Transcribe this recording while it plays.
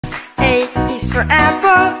A is for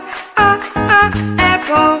apple,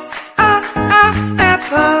 apple,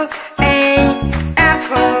 apple. A,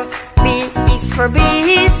 apple. B is for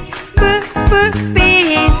bees,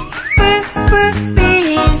 bees,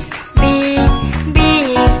 bees. B,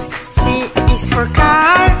 bees. C is for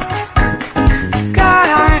car,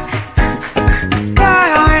 car.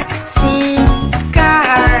 C,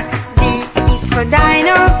 car. D is for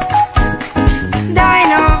dino,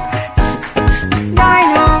 dino.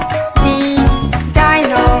 D,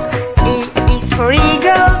 dino. E is for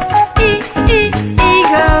eagle,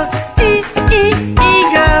 eagle.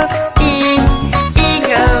 Eagle,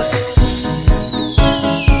 eagle.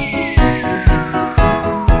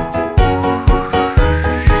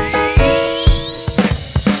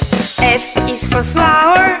 F is for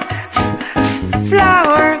flower,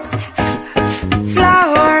 flower,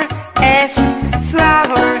 flower. F,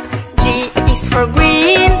 flower. G is for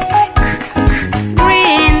green,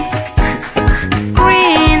 green,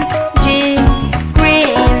 green. G,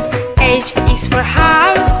 green. H is for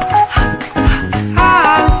house,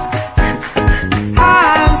 house,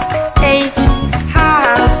 house. H,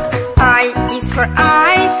 house. I is for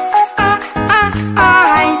eyes,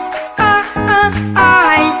 eyes,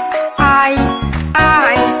 eyes. I,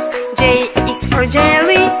 eyes. J is for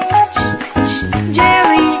jelly,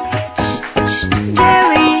 jelly,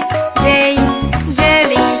 jelly. J,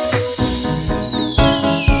 jelly.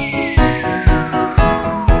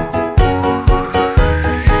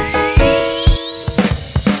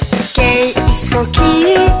 K is for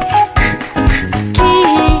key, key,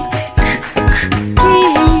 key.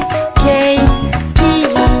 K, key.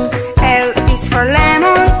 L is for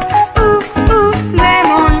lemon,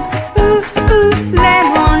 lemon,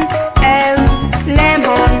 lemon. L,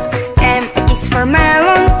 lemon. M is for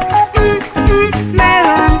melon,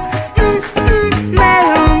 melon,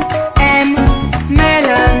 melon. M,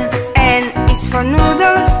 melon. N is for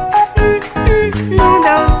noodles,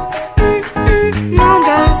 noodles,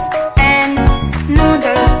 noodles. N,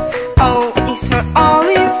 noodle. O is for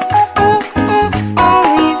olive,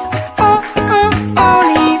 olive,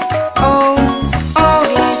 olive. O,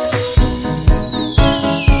 olive.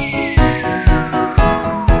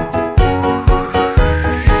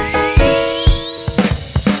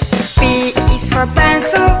 P is for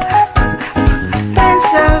pencil,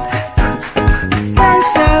 pencil,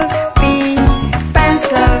 pencil. P,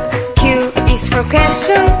 pencil. Q is for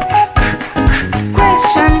question,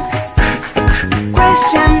 question,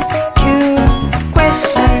 question. Q,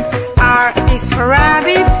 question. R is for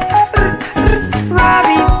rabbit,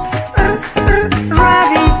 rabbit,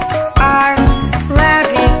 rabbit. R,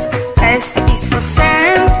 rabbit. S is for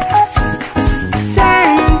sand,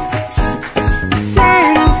 sand,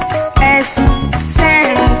 sand. S,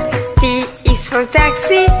 sand. T is for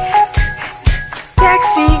taxi,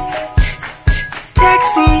 taxi,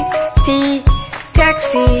 taxi. T,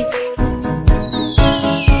 taxi.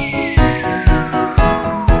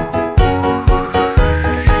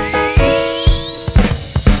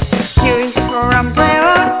 U is for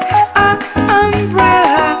umbrella,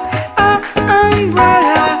 umbrella,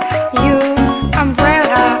 umbrella. U,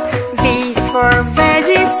 umbrella. V is for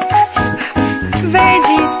veggies,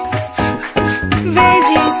 veggies,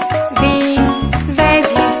 veggies. V,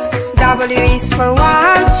 veggies. W is for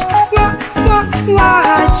watch,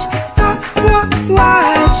 watch,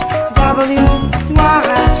 watch. W,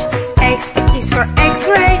 watch. X is for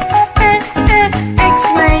X-ray,